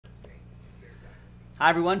Hi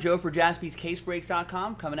everyone, Joe for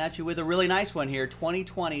JaspysCaseBreaks.com coming at you with a really nice one here.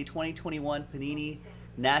 2020-2021 Panini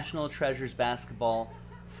National Treasures Basketball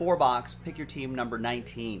 4-box. Pick your team number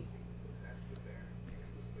 19.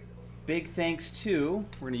 Big thanks to,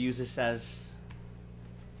 we're going to use this to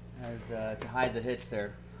hide the hits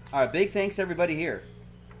there. All right, big thanks to everybody here.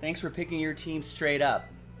 Thanks for picking your team straight up.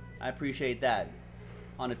 I appreciate that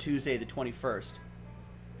on a Tuesday the 21st.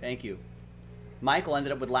 Thank you. Michael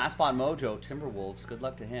ended up with Last Spot Mojo, Timberwolves. Good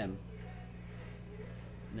luck to him.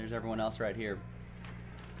 And there's everyone else right here.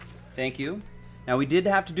 Thank you. Now, we did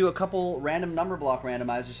have to do a couple random number block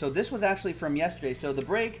randomizers. So this was actually from yesterday. So the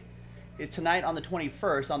break is tonight on the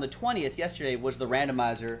 21st. On the 20th, yesterday, was the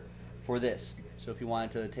randomizer for this. So if you wanted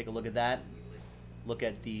to take a look at that, look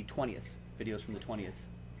at the 20th, videos from the 20th.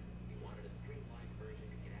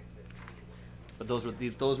 But those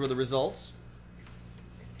were the results.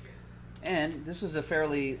 And this was a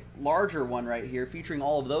fairly larger one right here, featuring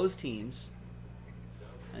all of those teams.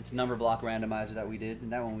 And it's a number block randomizer that we did,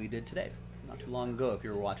 and that one we did today, not too long ago if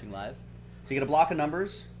you were watching live. So you get a block of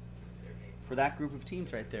numbers for that group of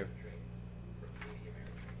teams right there.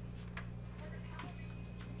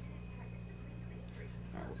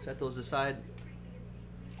 All right, we'll set those aside.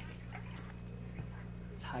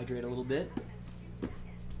 Let's hydrate a little bit.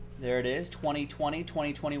 There it is,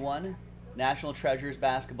 2020-2021 National Treasures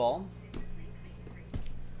Basketball.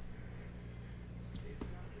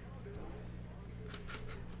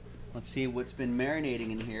 Let's see what's been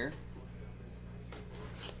marinating in here.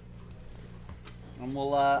 And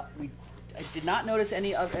we'll I did not notice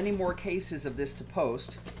any more cases of this to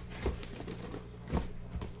post.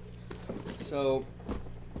 So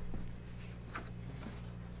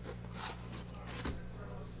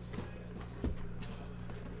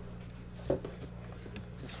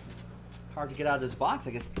it's just hard to get out of this box.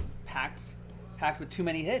 I guess packed with too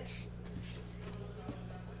many hits.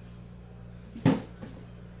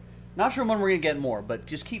 Not sure when we're going to get more, but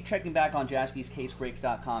just keep checking back on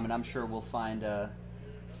JaspysCaseBreaks.com, and I'm sure we'll find. I'm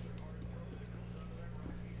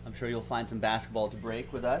sure you'll find some basketball to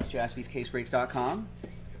break with us. JaspysCaseBreaks.com.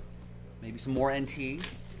 Maybe some more NT.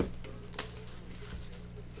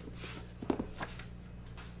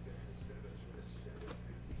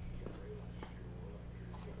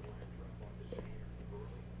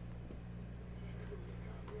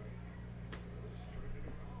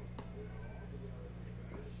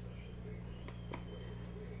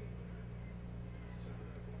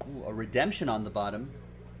 Ooh, a redemption on the bottom.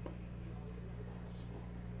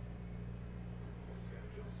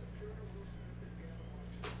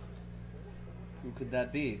 Who could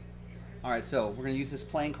that be? All right, so we're going to use this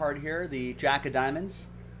playing card here, the Jack of Diamonds.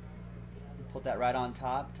 Put that right on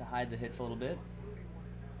top to hide the hits a little bit.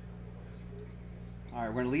 All right,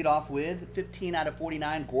 we're going to lead off with 15 out of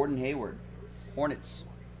 49, Gordon Hayward. Hornets,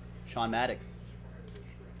 Sean Maddock.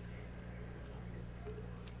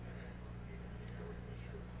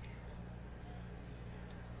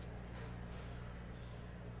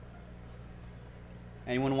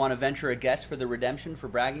 Anyone want to venture a guess for the redemption for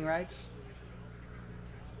bragging rights?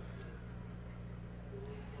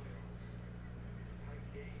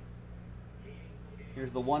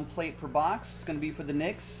 Here's the one plate per box. It's going to be for the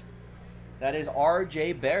Knicks. That is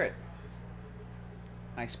R.J. Barrett.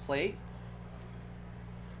 Nice plate.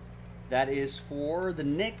 That is for the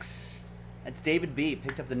Knicks. That's David B.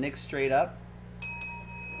 Picked up the Knicks straight up.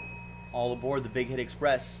 All aboard the Big Hit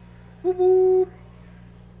Express. Whoop whoop.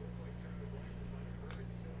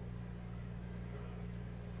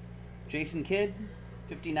 Jason Kidd,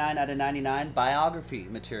 59 out of 99, biography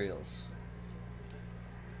materials.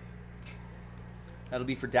 That'll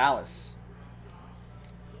be for Dallas.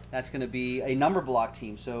 That's going to be a number block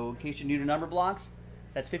team. So in case you're new to number blocks,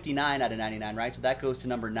 that's 59 out of 99, right? So that goes to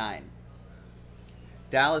number 9.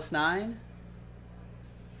 Dallas 9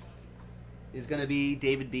 is going to be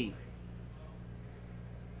David B.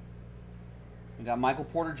 We got Michael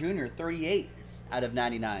Porter Jr., 38 out of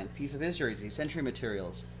 99. Piece of his jersey, Century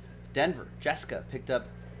Materials. Denver, Jessica picked up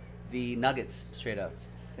the Nuggets straight up.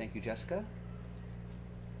 Thank you, Jessica.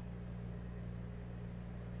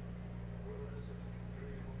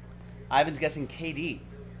 Ivan's guessing KD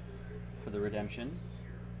for the redemption.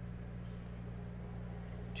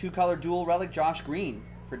 2-color dual relic, Josh Green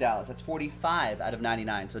for Dallas. That's 45 out of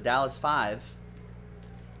 99. So Dallas 5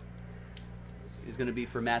 is going to be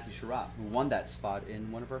for Matthew Sherratt, who won that spot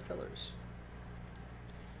in one of our fillers.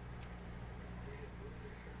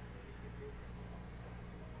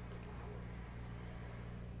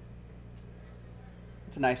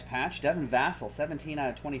 It's a nice patch. Devin Vassell, 17 out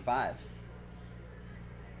of 25.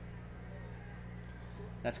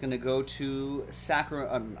 That's going to go to San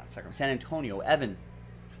Antonio. Evan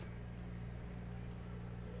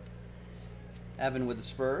Evan with the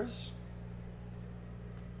Spurs.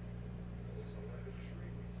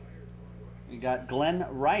 We got Glenn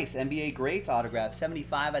Rice, NBA Greats autograph,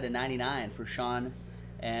 75 out of 99 for Sean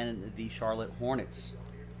and the Charlotte Hornets.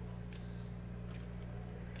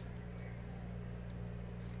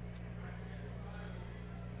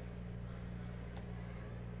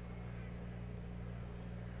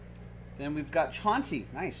 Then we've got Chauncey.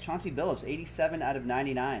 Nice. Chauncey Billups, 87 out of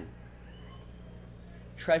 99.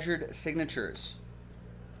 Treasured signatures.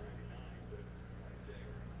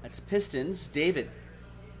 That's Pistons. David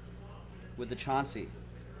with the Chauncey.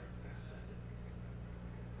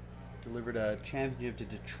 Delivered a championship to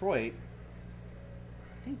Detroit.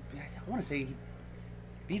 I want to say he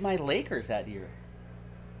beat my Lakers that year.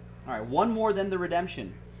 All right, one more than the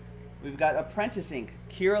redemption. We've got Apprentice Ink.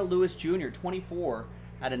 Kira Lewis Jr., 24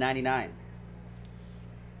 out of 99.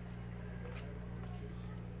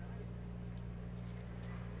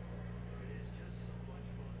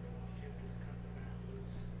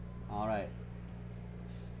 All right.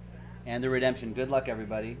 And the redemption. Good luck,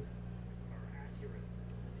 everybody.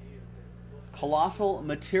 Colossal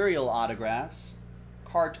Material autographs.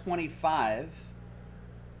 Card 25.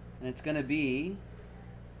 And it's going to be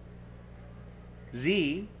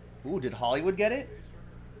Z. Ooh, did Hollywood get it?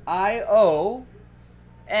 I-O-N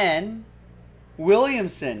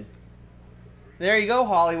Williamson. There you go,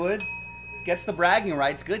 Hollywood. Gets the bragging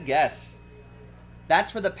rights. Good guess.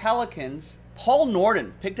 That's for the Pelicans. Paul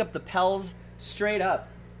Norton picked up the Pels straight up.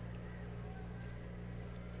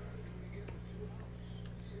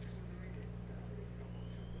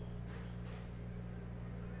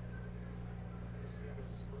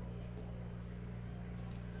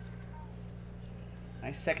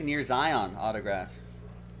 Nice second-year Zion autograph.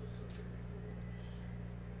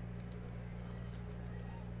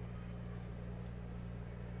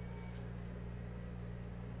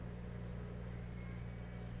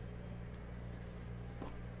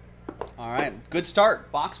 All right, good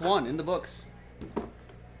start. Box 1 in the books.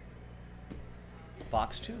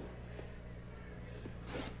 Box 2.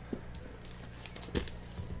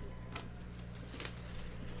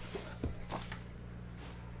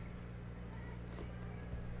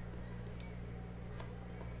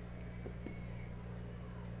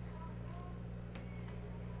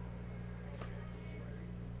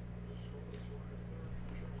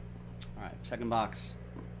 All right, second box.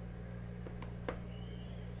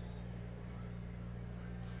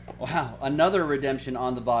 Wow, another redemption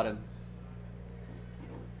on the bottom.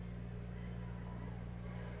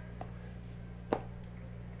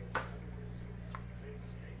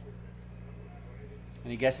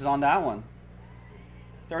 Any guesses on that one?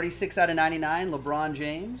 36 out of 99, LeBron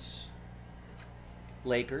James.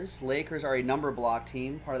 Lakers. Lakers are a number block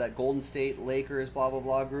team, part of that Golden State Lakers blah, blah,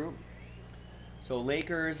 blah group. So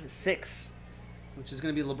Lakers 6, which is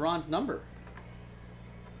going to be LeBron's number.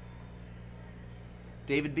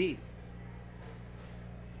 David B.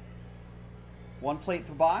 1 plate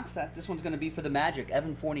per box. This one's going to be for the Magic.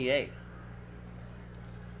 Evan Fournier.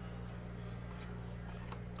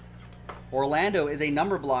 Orlando is a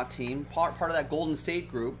number block team, part of that Golden State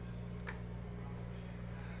group.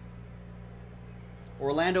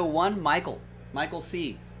 Orlando 1, Michael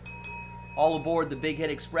C. All aboard the Big Hit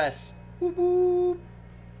Express. Whoop, whoop.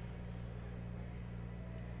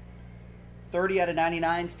 30 out of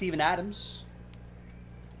 99, Steven Adams.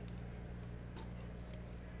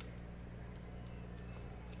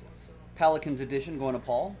 Pelicans edition going to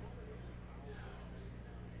Paul.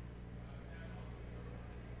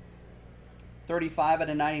 $35 out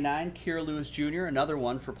of 99, Kira Lewis Jr., another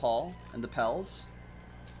one for Paul and the Pels.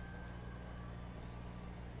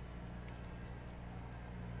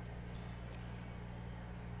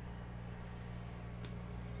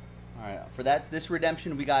 All right, for this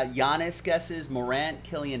redemption, we got Giannis guesses, Morant,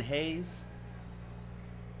 Killian Hayes.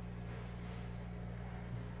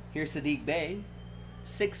 Here's Sadiq Bey.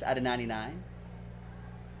 6 out of 99.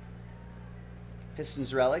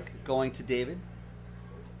 Pistons relic going to David.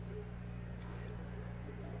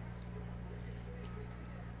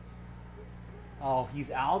 Oh, he's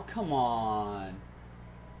out? Come on.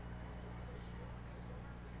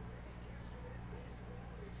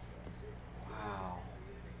 Wow.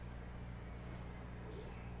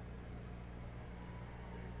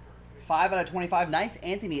 $5 out of 25. Nice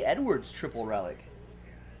Anthony Edwards triple relic.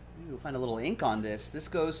 We'll find a little ink on this. This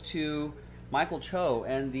goes to Michael Cho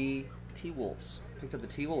and the T-Wolves. Picked up the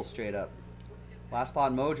T-Wolves straight up. Last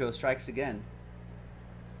spot mojo strikes again.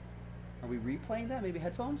 Are we replaying that? Maybe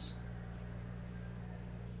headphones?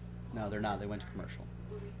 No, they're not. They went to commercial.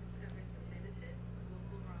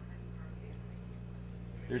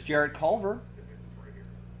 There's Jared Culver.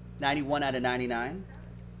 91 out of 99.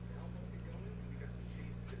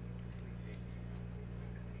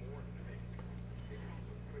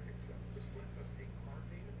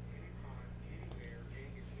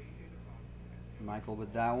 Michael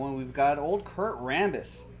with that one. We've got old Kurt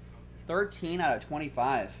Rambis. 13 out of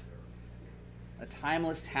 25. A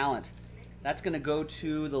timeless talent. That's going to go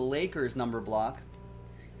to the Lakers number block.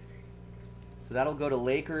 So that'll go to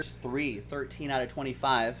Lakers 3. 13 out of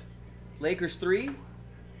 25. Lakers 3.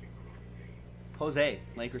 Jose.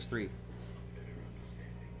 Lakers 3.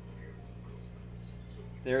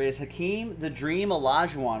 There is Hakeem the Dream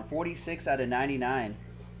Olajuwon. 46 out of 99.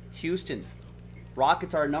 Houston.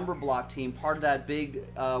 Rockets are a number block team, part of that big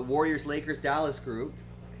Warriors-Lakers-Dallas group.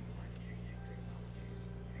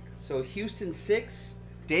 So Houston 6,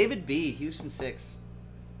 David B, Houston 6.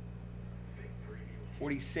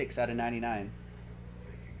 46 out of 99.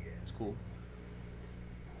 That's cool.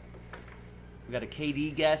 We got a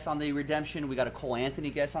KD guess on the redemption. We got a Cole Anthony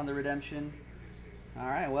guess on the redemption. All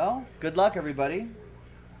right, well, good luck, everybody.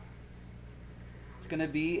 It's going to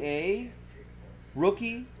be a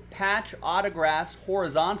rookie patch autographs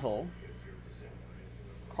horizontal.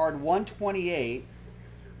 Card 128.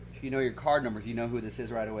 If you know your card numbers, you know who this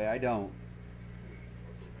is right away. I don't.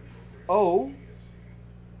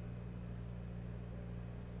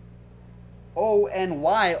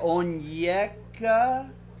 O-N-Y. Onyeka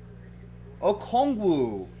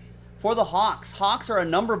Okongwu for the Hawks. Hawks are a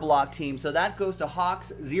number block team, so that goes to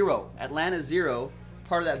Hawks 0. Atlanta 0.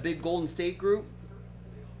 Part of that big Golden State group.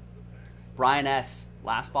 Brian S.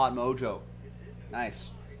 Last spot mojo. Nice.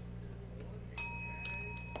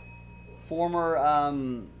 Former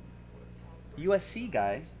USC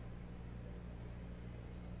guy.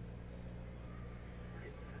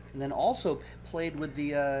 And then also played with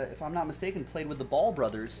the, if I'm not mistaken, played with the Ball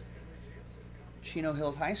brothers. Chino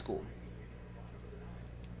Hills High School.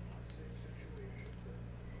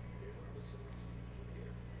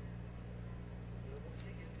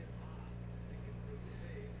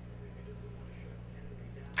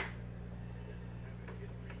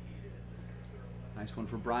 Nice one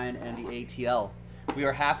for Brian and the ATL. We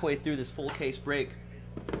are halfway through this full case break.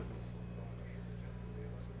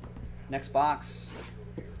 Next box.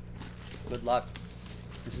 Good luck.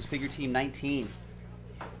 This is figure team 19.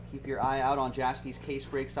 Keep your eye out on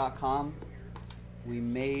jaspyscasebreaks.com.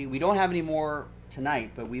 We don't have any more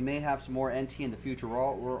tonight, but we may have some more NT in the future.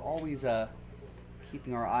 We're always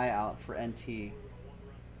keeping our eye out for NT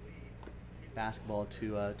basketball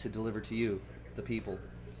to deliver to you, the people.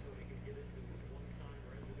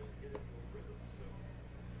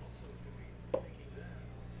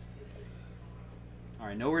 All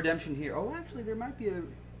right, no redemption here. Oh, actually, there might be a...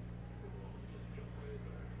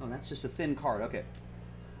 Oh, that's just a thin card. Okay.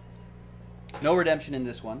 No redemption in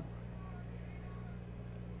this one.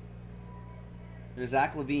 There's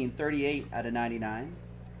Zach LaVine, 38 out of 99.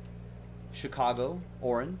 Chicago,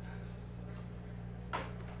 Oren.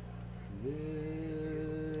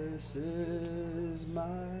 This is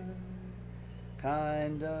my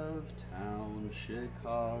kind of town,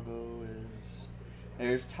 Chicago is.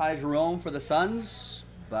 There's Ty Jerome for the Suns.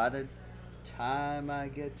 By the time I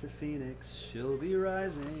get to Phoenix, she'll be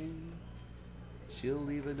rising. She'll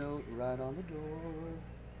leave a note right on the door.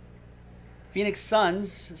 Phoenix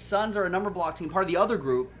Suns. Suns are a number block team, part of the other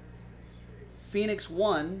group. Phoenix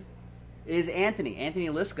 1 is Anthony. Anthony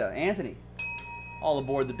Liska. Anthony. All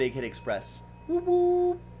aboard the Big Hit Express. Whoop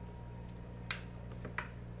whoop.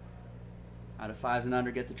 Out of 5s and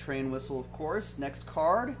under, get the train whistle, of course. Next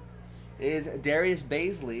card is Darius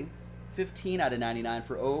Baisley. 15 out of 99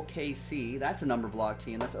 for OKC. That's a number block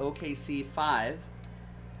team. That's OKC 5.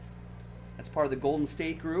 That's part of the Golden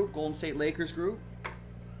State group, Golden State Lakers group.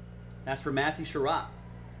 That's for Matthew Sherratt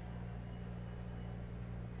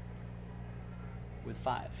with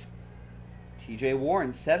 5. TJ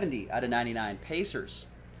Warren, 70 out of 99. Pacers.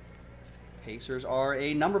 Pacers are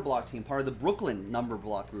a number block team, part of the Brooklyn number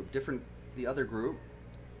block group, different the other group.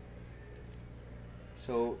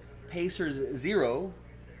 So Pacers 0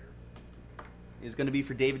 is going to be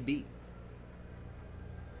for David B.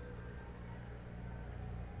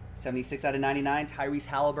 76 out of 99, Tyrese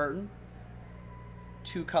Halliburton.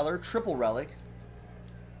 2-color, triple relic.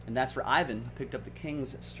 And that's for Ivan, who picked up the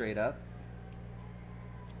Kings straight up.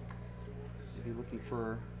 Maybe looking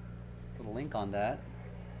for a little link on that.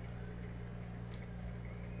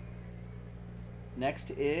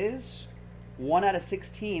 Next is 1 out of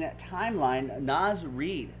 16 timeline, Naz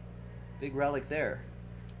Reid. Big relic there.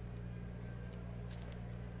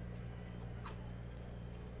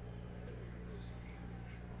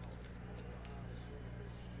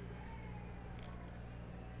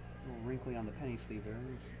 Wrinkly on the penny sleeve there.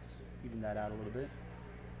 Even that out a little bit.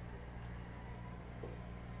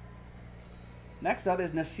 Next up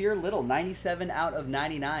is Nasir Little, 97 out of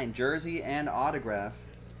 99, jersey and autograph.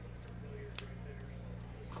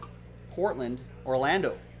 Portland,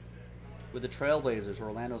 Orlando, with the Trailblazers.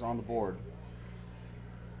 Orlando's on the board.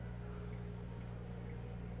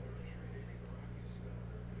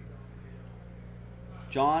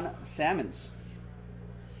 John Salmons,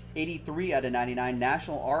 83 out of 99,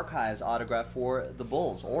 National Archives autograph for the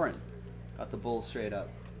Bulls. Oren got the Bulls straight up.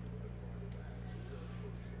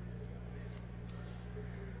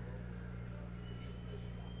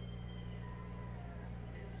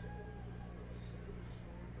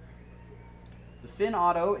 The thin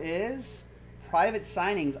auto is private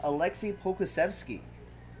signings, Alexei Pokusevsky.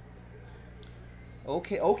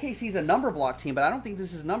 Okay, OKC's a number block team, but I don't think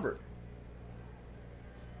this is numbered.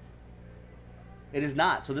 It is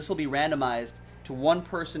not. So this will be randomized to one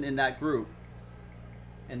person in that group.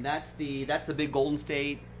 And that's the big Golden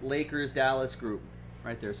State, Lakers, Dallas group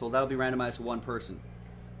right there. So that'll be randomized to one person.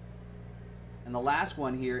 And the last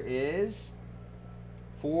one here is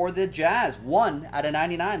for the Jazz, 1 out of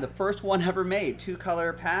 99, the first one ever made.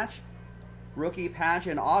 2-color patch, rookie patch,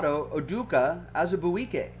 and auto, Udoka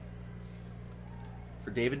Azubuike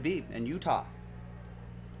for David B. and Utah.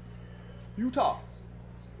 Utah.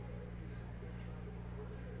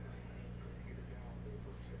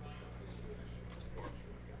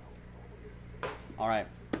 All right,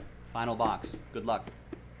 final box. Good luck.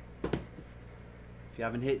 If you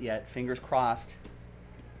haven't hit yet, fingers crossed.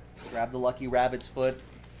 Grab the lucky rabbit's foot.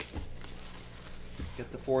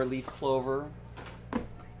 Get the 4-leaf clover.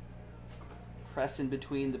 Press in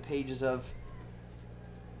between the pages of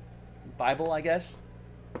Bible, I guess.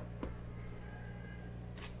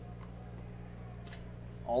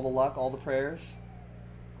 All the luck, all the prayers.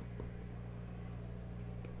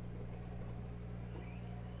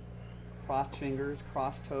 Crossed fingers,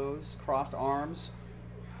 crossed toes, crossed arms.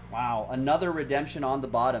 Wow, another redemption on the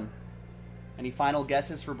bottom. Any final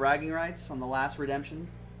guesses for bragging rights on the last redemption?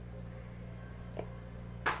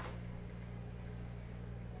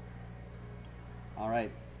 All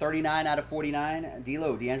right, 39 out of 49,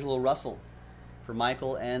 D'Angelo Russell for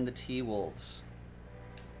Michael and the T-Wolves.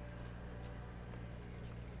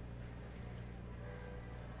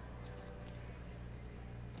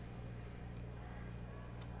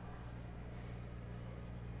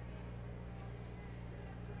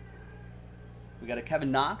 We got a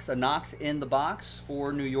Kevin Knox, a Knox in the box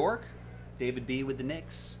for New York. David B. with the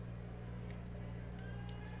Knicks.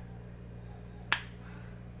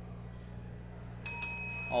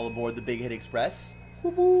 All aboard the Big Hit Express.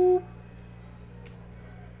 Boop, boop.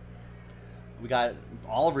 We got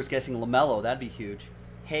Oliver's guessing LaMelo. That'd be huge.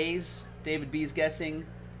 Hayes, David B's guessing.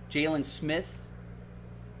 Jalen Smith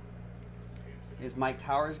is Mike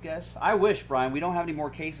Towers' guess. I wish, Brian, we don't have any more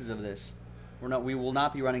cases of this. We will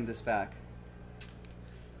not be running this back.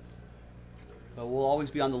 But we'll always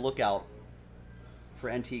be on the lookout for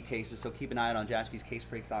NT cases, so keep an eye out on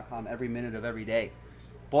jaspyscasebreaks.com every minute of every day.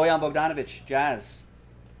 Bojan Bogdanovic, Jazz.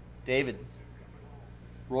 David.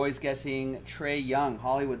 Roy's guessing Trae Young.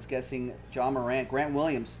 Hollywood's guessing John Morant. Grant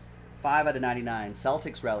Williams, 5 out of 99.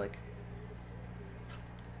 Celtics relic.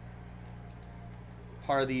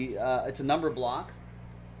 Part of the, it's a number block.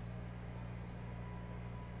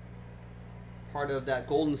 Part of that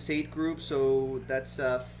Golden State group, so that's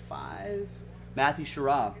 5. Matthew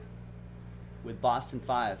Sherrod with Boston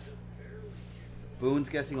 5. Boone's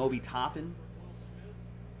guessing Obi Toppin.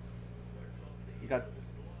 You got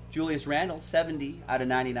Julius Randle, 70 out of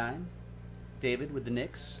 99. David with the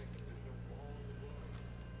Knicks.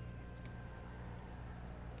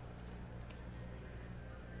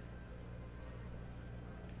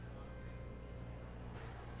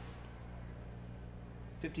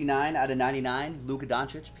 $59 out of 99. Luka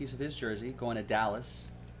Doncic, piece of his jersey, going to Dallas.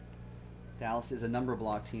 Dallas is a number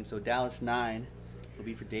block team, so Dallas 9 will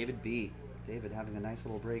be for David B. David having a nice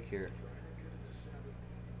little break here.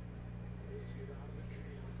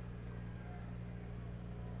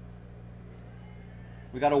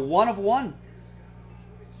 We got a 1 of 1.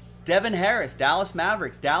 Devin Harris, Dallas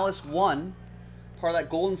Mavericks. Dallas 1. Part of that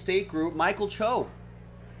Golden State group. Michael Cho.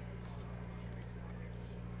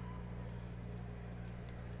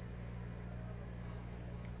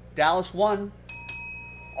 Dallas 1.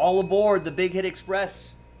 All aboard the Big Hit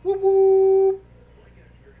Express. Woo woo.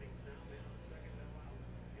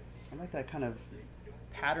 I like that kind of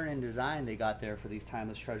pattern and design they got there for these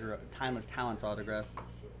Timeless Talents autograph.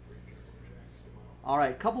 All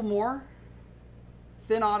right, couple more.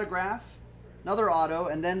 Thin autograph, another auto,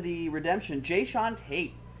 and then the redemption. Jayshawn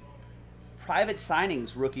Tate, private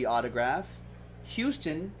signings rookie autograph.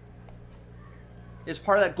 Houston, is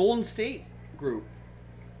part of that Golden State group.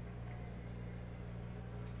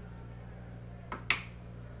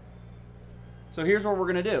 So here's what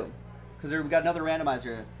we're going to do, because we've got another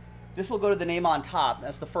randomizer. This will go to the name on top.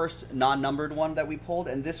 That's the first non-numbered one that we pulled,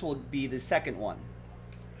 and this will be the second one,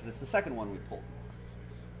 because it's the second one we pulled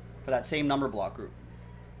for that same number block group.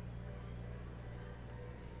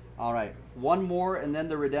 All right, one more, and then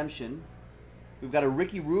the redemption. We've got a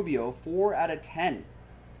Ricky Rubio, 4 out of 10.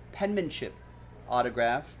 Penmanship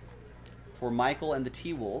autograph for Michael and the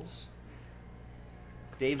T-Wolves.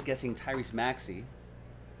 Dave's guessing Tyrese Maxey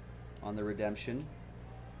on the redemption.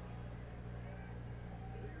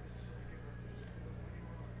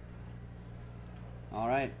 All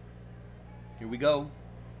right, here we go.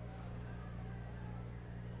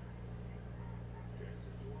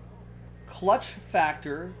 Clutch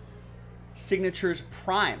Factor Signatures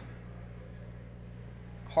Prime.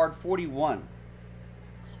 Card 41.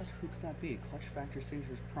 Who could that be? Clutch Factor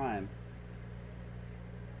Signatures Prime.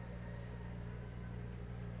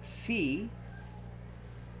 C-O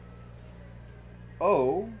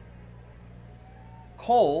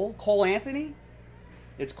Cole Anthony?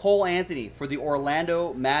 It's Cole Anthony for the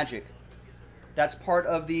Orlando Magic. That's part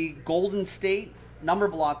of the Golden State number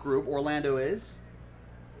block group, Orlando is.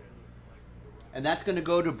 And that's going to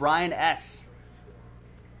go to Brian S.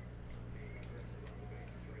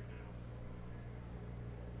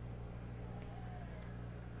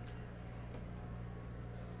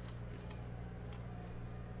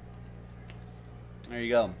 There you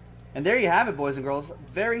go. And there you have it, boys and girls.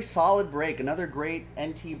 Very solid break. Another great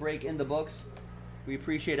NT break in the books. We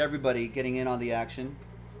appreciate everybody getting in on the action.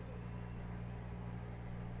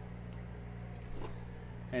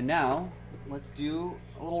 And now, let's do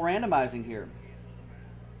a little randomizing here.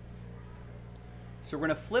 So we're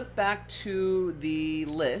going to flip back to the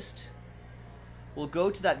list. We'll go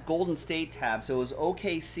to that Golden State tab. So it was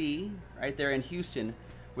OKC, right there in Houston,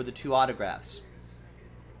 were the 2 autographs.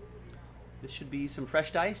 This should be some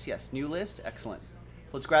fresh dice. Yes, new list. Excellent.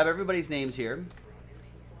 Let's grab everybody's names here.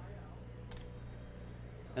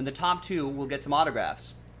 And the top 2 will get some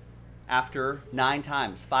autographs after 9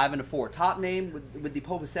 times, 5 and a 4. Top name with the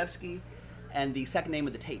Pokusevski and the second name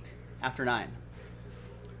with the Tate after 9.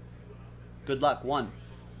 Good luck. 1,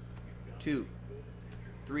 2,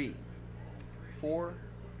 3, 4,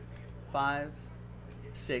 5,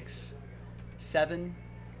 6, 7,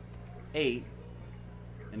 8,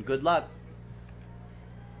 and good luck.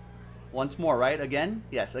 Once more, right? Again?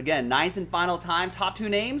 Yes, again. 9th and final time. Top 2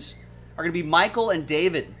 names are going to be Michael and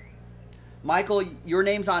David. Michael, your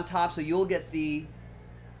name's on top, so you'll get the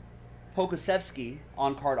Pokusevski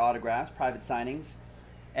on-card autographs, private signings.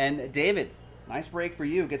 And David, nice break for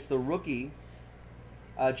you, gets the rookie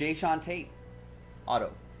Jayshawn Tate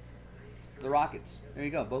auto. The Rockets. There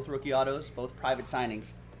you go. Both rookie autos, both private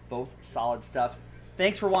signings, both solid stuff.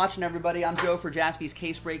 Thanks for watching, everybody. I'm Joe for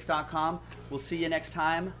JaspysCaseBreaks.com. We'll see you next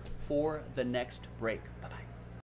time for the next break. Bye-bye.